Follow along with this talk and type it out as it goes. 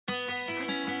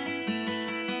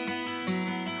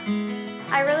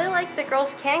I really like the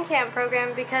Girls Can Camp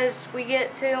program because we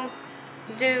get to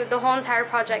do the whole entire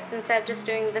projects instead of just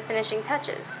doing the finishing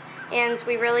touches. And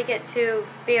we really get to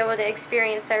be able to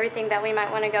experience everything that we might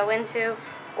want to go into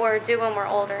or do when we're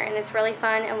older, and it's really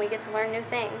fun and we get to learn new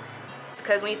things.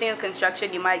 Because when you think of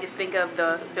construction, you might just think of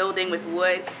the building with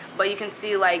wood, but you can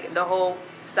see like the whole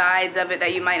sides of it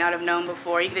that you might not have known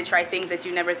before. You get to try things that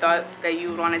you never thought that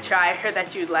you would want to try or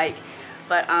that you'd like.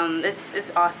 But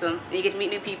it's awesome. You get to meet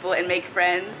new people and make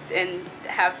friends and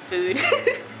have food.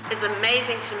 It's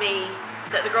amazing to me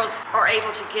that the girls are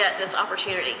able to get this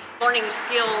opportunity. Learning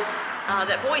skills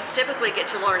that boys typically get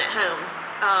to learn at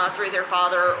home through their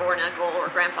father or an uncle or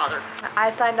grandfather.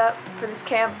 I signed up for this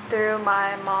camp through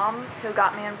my mom, who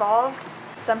got me involved.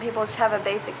 Some people just have a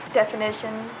basic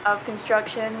definition of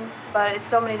construction, but it's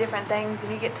so many different things,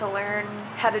 and you get to learn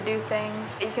how to do things.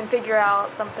 You can figure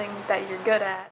out something that you're good at.